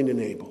is willing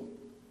and able.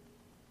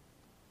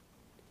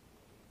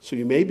 So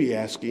you may be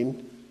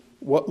asking,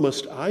 what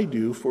must I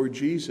do for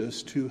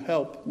Jesus to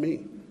help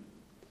me?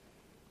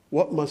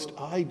 What must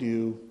I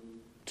do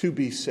to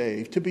be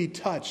saved, to be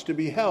touched, to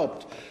be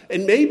helped?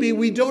 And maybe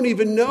we don't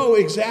even know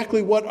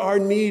exactly what our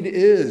need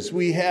is.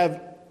 We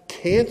have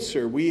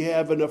cancer. We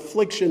have an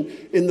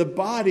affliction in the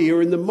body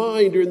or in the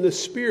mind or in the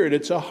spirit.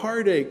 It's a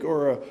heartache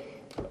or an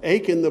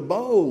ache in the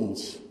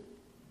bones.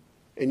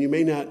 and you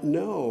may not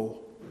know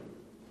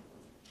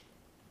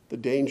the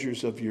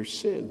dangers of your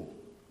sin.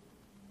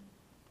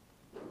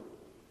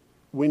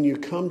 When you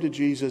come to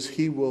Jesus,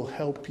 he will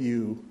help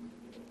you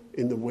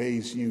in the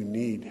ways you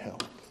need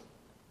help.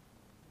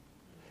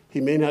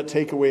 He may not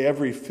take away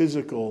every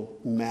physical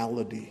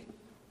malady,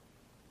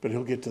 but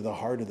he'll get to the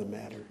heart of the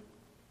matter.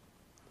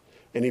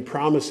 And he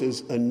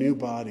promises a new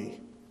body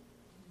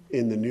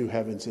in the new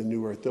heavens and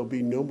new earth. There'll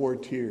be no more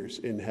tears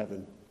in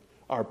heaven,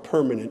 our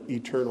permanent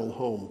eternal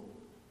home.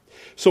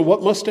 So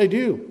what must I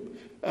do?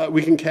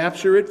 We can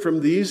capture it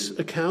from these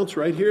accounts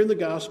right here in the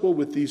gospel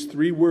with these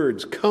three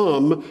words: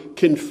 come,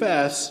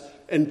 confess,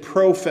 and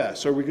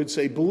profess. Or we could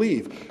say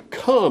believe.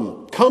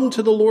 Come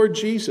to the Lord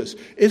Jesus.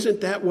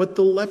 Isn't that what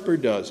the leper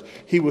does?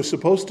 He was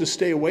supposed to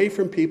stay away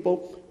from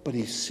people, but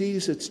he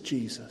sees it's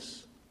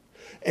Jesus.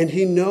 And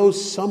he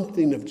knows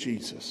something of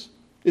Jesus.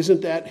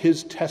 Isn't that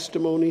his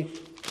testimony?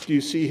 Do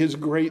you see his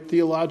great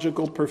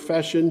theological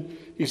profession?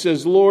 He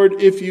says,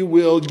 Lord, if you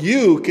will,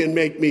 you can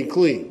make me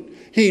clean.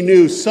 He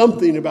knew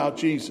something about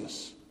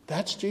Jesus.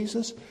 That's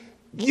Jesus?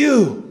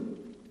 You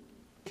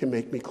can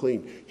make me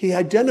clean. He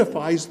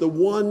identifies the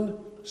one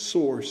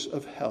source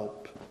of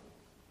help.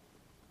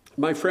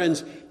 My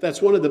friends,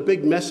 that's one of the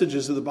big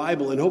messages of the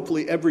Bible, and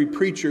hopefully every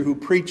preacher who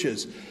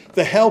preaches.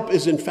 The help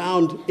isn't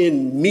found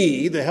in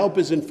me. The help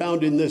isn't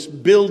found in this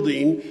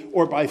building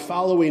or by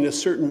following a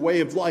certain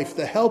way of life.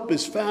 The help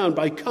is found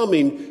by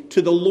coming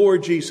to the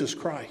Lord Jesus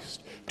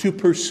Christ, to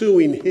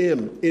pursuing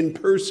him in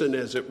person,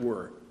 as it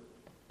were.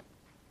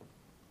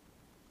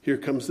 Here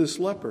comes this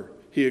leper.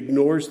 He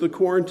ignores the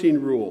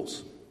quarantine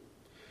rules.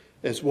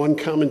 As one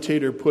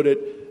commentator put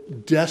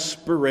it,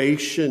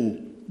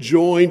 desperation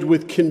joined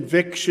with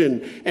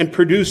conviction and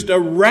produced a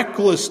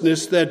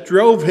recklessness that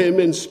drove him,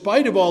 in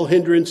spite of all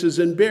hindrances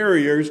and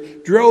barriers,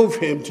 drove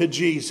him to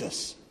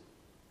Jesus,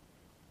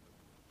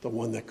 the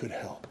one that could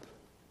help.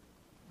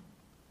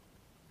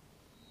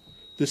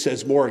 This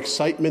has more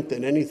excitement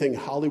than anything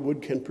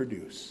Hollywood can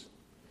produce.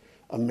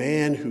 A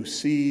man who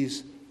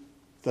sees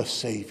the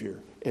Savior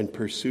and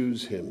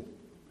pursues him.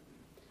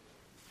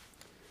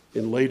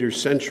 In later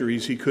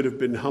centuries, he could have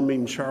been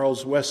humming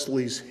Charles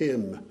Wesley's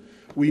hymn.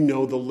 We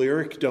know the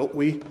lyric, don't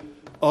we?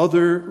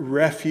 Other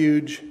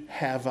refuge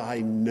have I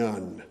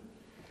none.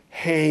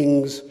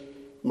 Hangs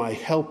my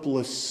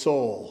helpless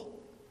soul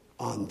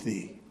on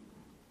thee.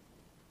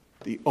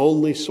 The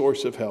only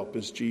source of help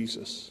is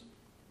Jesus.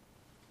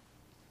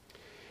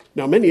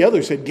 Now, many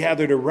others had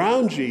gathered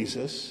around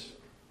Jesus.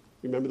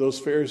 Remember those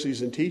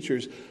Pharisees and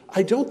teachers?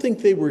 I don't think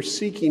they were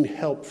seeking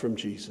help from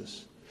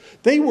Jesus.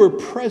 They were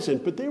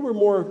present, but they were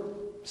more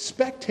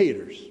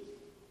spectators.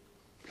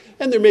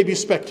 And there may be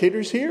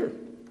spectators here.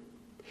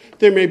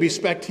 There may be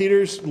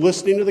spectators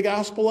listening to the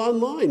gospel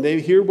online. They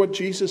hear what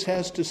Jesus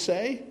has to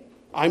say.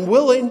 I'm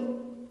willing.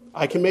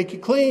 I can make you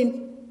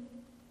clean.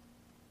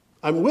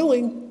 I'm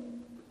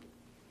willing.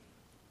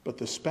 But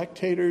the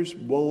spectators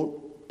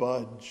won't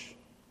budge.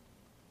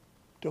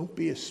 Don't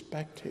be a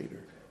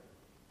spectator.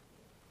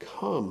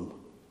 Come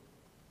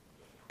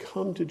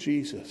to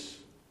Jesus.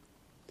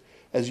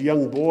 As a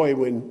young boy,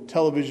 when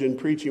television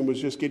preaching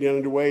was just getting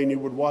underway and you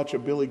would watch a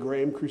Billy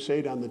Graham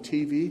crusade on the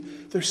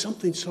TV, there's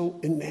something so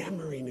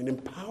enamoring and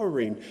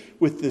empowering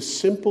with this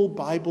simple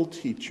Bible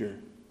teacher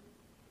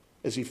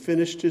as he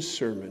finished his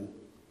sermon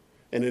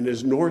and in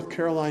his North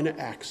Carolina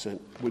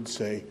accent would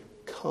say,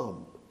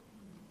 come.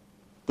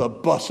 The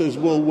buses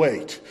will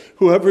wait.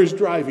 Whoever's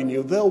driving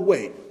you, they'll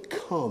wait.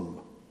 Come.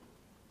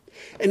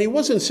 And he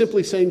wasn't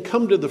simply saying,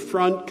 come to the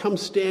front, come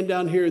stand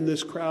down here in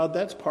this crowd.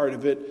 That's part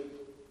of it.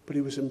 But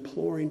he was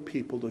imploring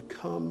people to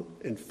come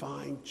and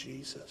find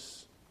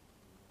Jesus.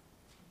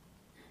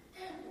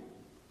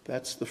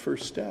 That's the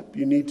first step.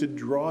 You need to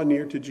draw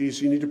near to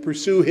Jesus. You need to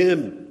pursue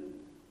him.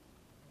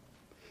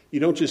 You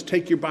don't just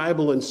take your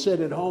Bible and sit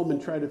at home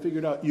and try to figure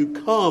it out. You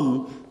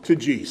come to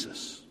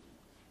Jesus.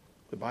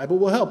 The Bible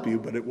will help you,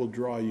 but it will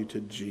draw you to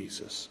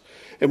Jesus.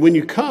 And when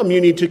you come,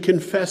 you need to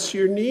confess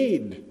your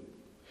need.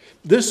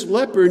 This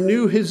leper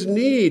knew his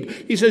need.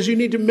 He says, you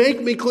need to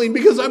make me clean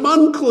because I'm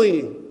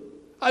unclean.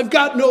 I've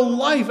got no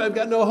life. I've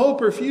got no hope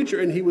or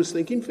future. And he was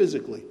thinking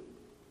physically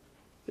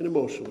and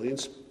emotionally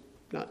and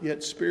not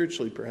yet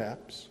spiritually,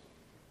 perhaps.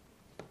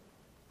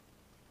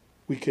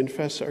 We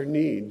confess our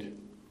need.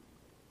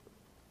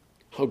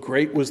 How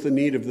great was the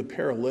need of the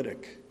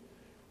paralytic?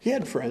 He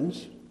had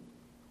friends.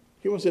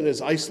 He wasn't as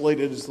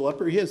isolated as the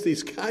leper. He has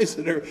these guys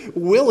that are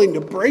willing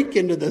to break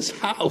into this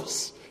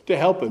house to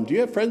help him. Do you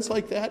have friends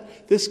like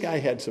that? This guy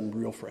had some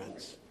real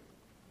friends.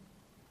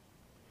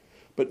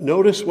 But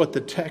notice what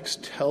the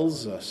text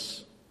tells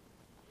us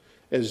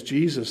as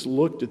Jesus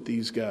looked at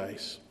these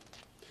guys.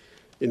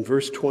 In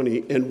verse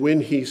 20, and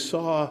when he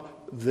saw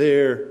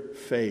their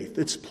faith,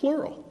 it's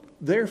plural,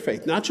 their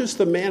faith, not just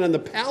the man on the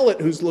pallet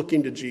who's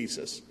looking to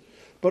Jesus,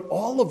 but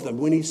all of them,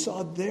 when he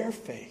saw their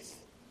faith,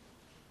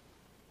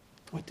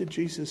 what did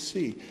Jesus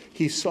see?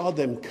 He saw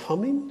them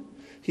coming.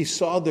 He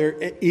saw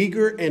their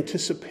eager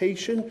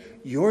anticipation.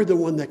 You're the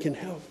one that can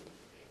help.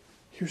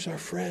 Here's our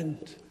friend.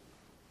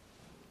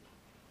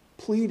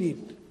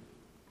 Pleading,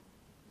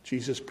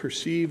 Jesus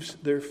perceives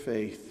their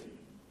faith.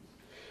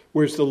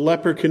 Whereas the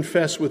leper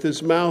confessed with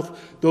his mouth,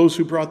 those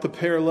who brought the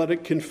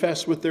paralytic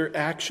confessed with their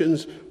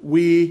actions,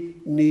 we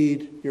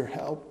need your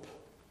help.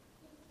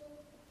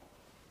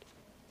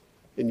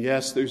 And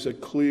yes, there's a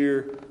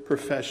clear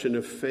profession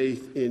of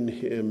faith in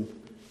him.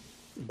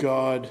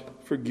 God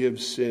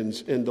forgives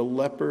sins, and the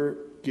leper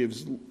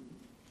gives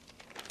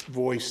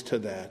voice to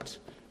that.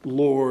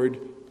 Lord,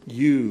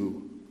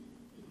 you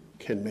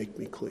can make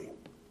me clean.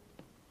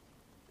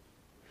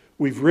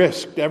 We've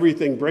risked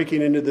everything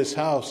breaking into this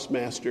house,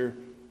 Master.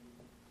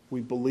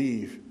 We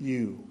believe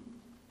you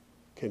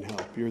can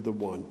help. You're the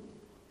one.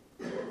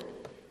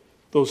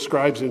 Those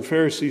scribes and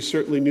Pharisees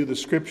certainly knew the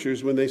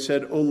scriptures when they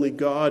said only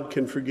God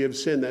can forgive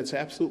sin. That's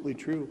absolutely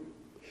true.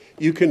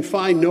 You can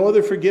find no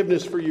other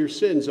forgiveness for your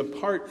sins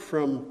apart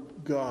from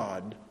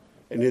God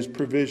and his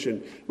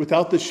provision.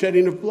 Without the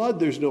shedding of blood,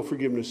 there's no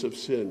forgiveness of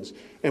sins.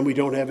 And we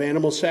don't have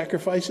animal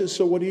sacrifices,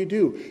 so what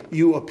do?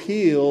 You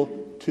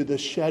appeal to the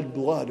shed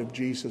blood of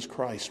Jesus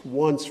Christ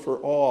once for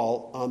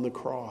all on the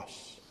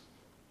cross.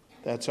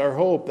 That's our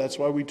hope. That's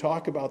why we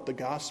talk about the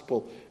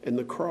gospel and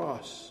the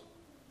cross.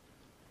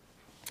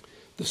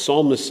 The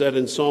psalmist said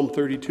in Psalm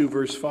 32,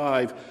 verse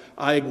 5,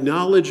 I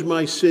acknowledge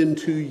my sin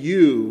to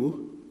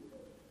you,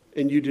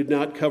 and you did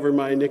not cover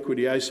my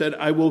iniquity. I said,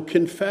 I will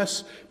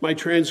confess my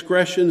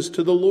transgressions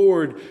to the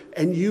Lord,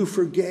 and you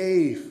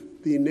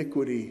forgave the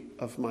iniquity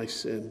of my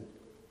sin.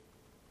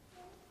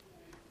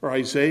 Or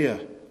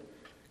Isaiah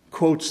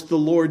quotes the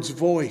Lord's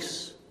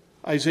voice.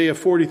 Isaiah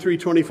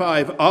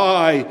 43:25,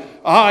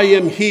 I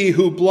am he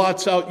who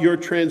blots out your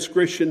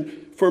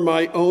transgression for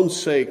my own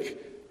sake,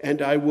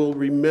 and I will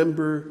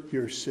remember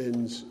your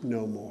sins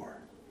no more.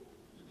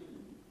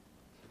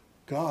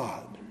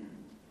 God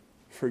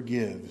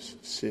forgives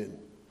sin.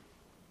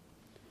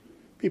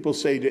 People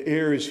say to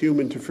err is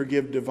human, to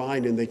forgive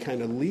divine, and they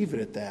kind of leave it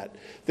at that.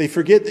 They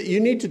forget that you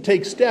need to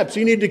take steps.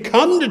 You need to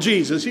come to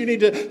Jesus. You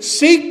need to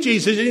seek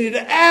Jesus. You need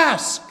to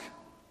ask.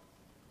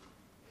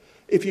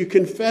 If you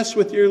confess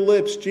with your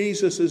lips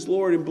Jesus is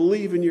Lord and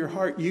believe in your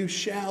heart, you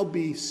shall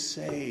be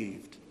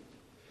saved.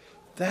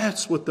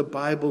 That's what the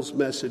Bible's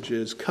message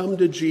is. Come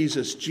to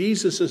Jesus.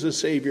 Jesus is a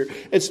Savior.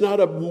 It's not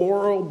a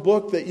moral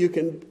book that you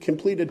can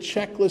complete a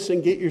checklist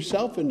and get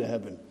yourself into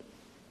heaven.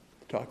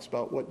 It talks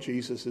about what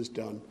Jesus has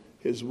done,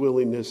 his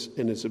willingness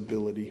and his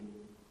ability.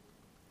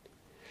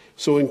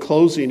 So in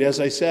closing, as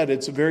I said,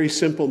 it's a very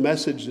simple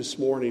message this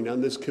morning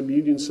on this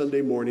Communion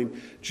Sunday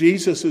morning.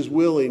 Jesus is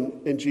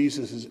willing and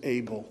Jesus is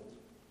able.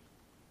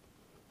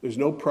 There's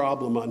no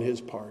problem on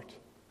his part.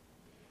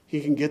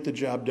 He can get the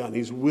job done.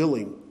 He's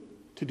willing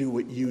to do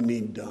what you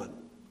need done.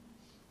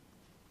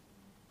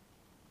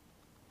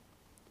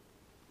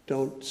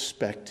 Don't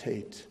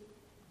spectate.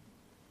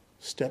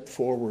 Step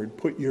forward.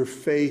 Put your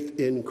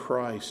faith in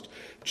Christ.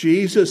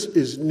 Jesus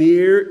is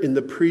near in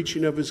the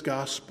preaching of his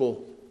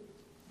gospel.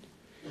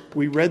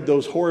 We read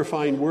those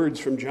horrifying words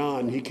from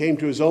John. He came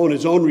to his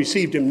own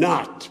received him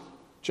not.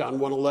 John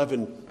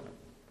 1:11.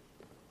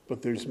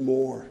 But there's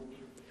more.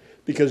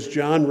 Because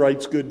John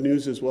writes good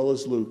news as well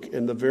as Luke.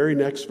 And the very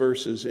next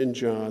verses in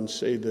John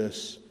say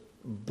this,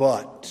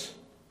 But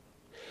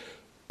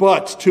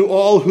to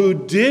all who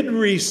did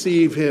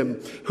receive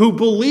him, who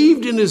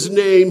believed in his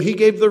name, he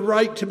gave the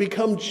right to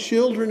become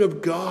children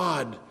of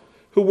God,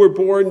 who were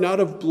born not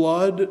of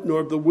blood,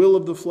 nor of the will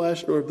of the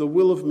flesh, nor of the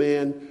will of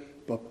man,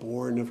 but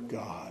born of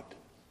God.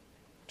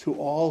 To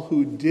all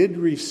who did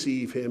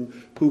receive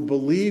him, who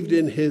believed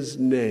in his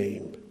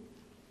name,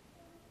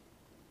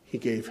 he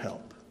gave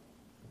help.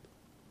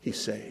 He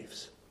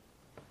saves.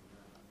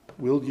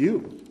 Will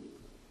you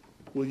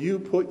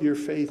put your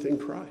faith in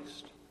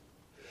Christ?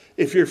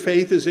 If your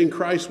faith is in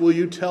Christ, will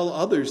you tell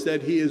others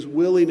that he is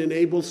willing and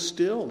able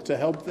still to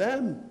help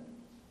them?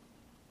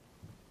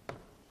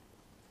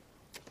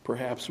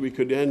 Perhaps we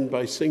could end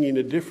by singing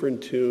a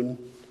different tune.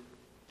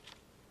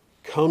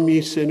 Come, ye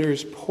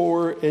sinners,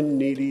 poor and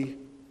needy,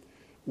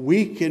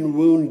 weak and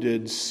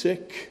wounded,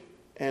 sick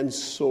and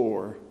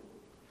sore.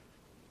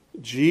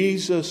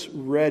 Jesus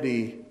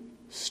ready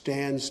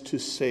stands to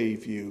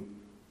save you,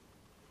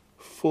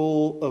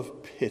 full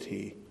of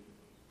pity,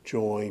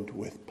 joined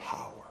with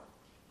power.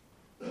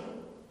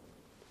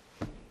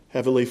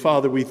 Heavenly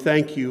Father, we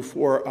thank you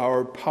for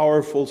our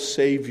powerful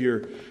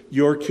Savior,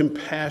 your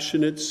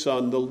compassionate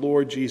Son, the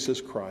Lord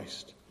Jesus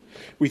Christ.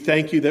 We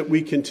thank you that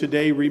we can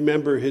today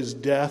remember his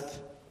death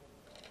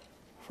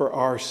for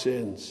our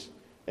sins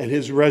and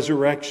his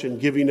resurrection,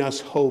 giving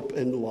us hope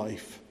and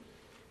life.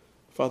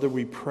 Father,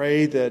 we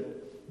pray that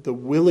the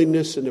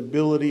willingness and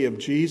ability of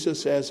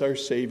Jesus as our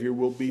Savior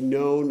will be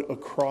known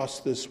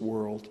across this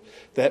world,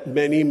 that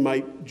many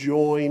might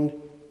join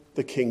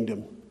the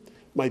kingdom,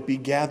 might be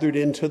gathered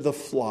into the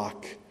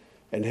flock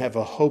and have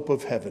a hope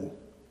of heaven.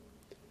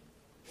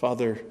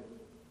 Father,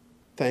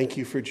 thank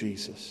you for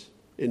Jesus.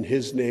 In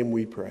his name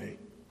we pray.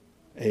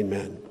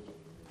 Amen.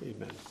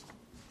 Amen.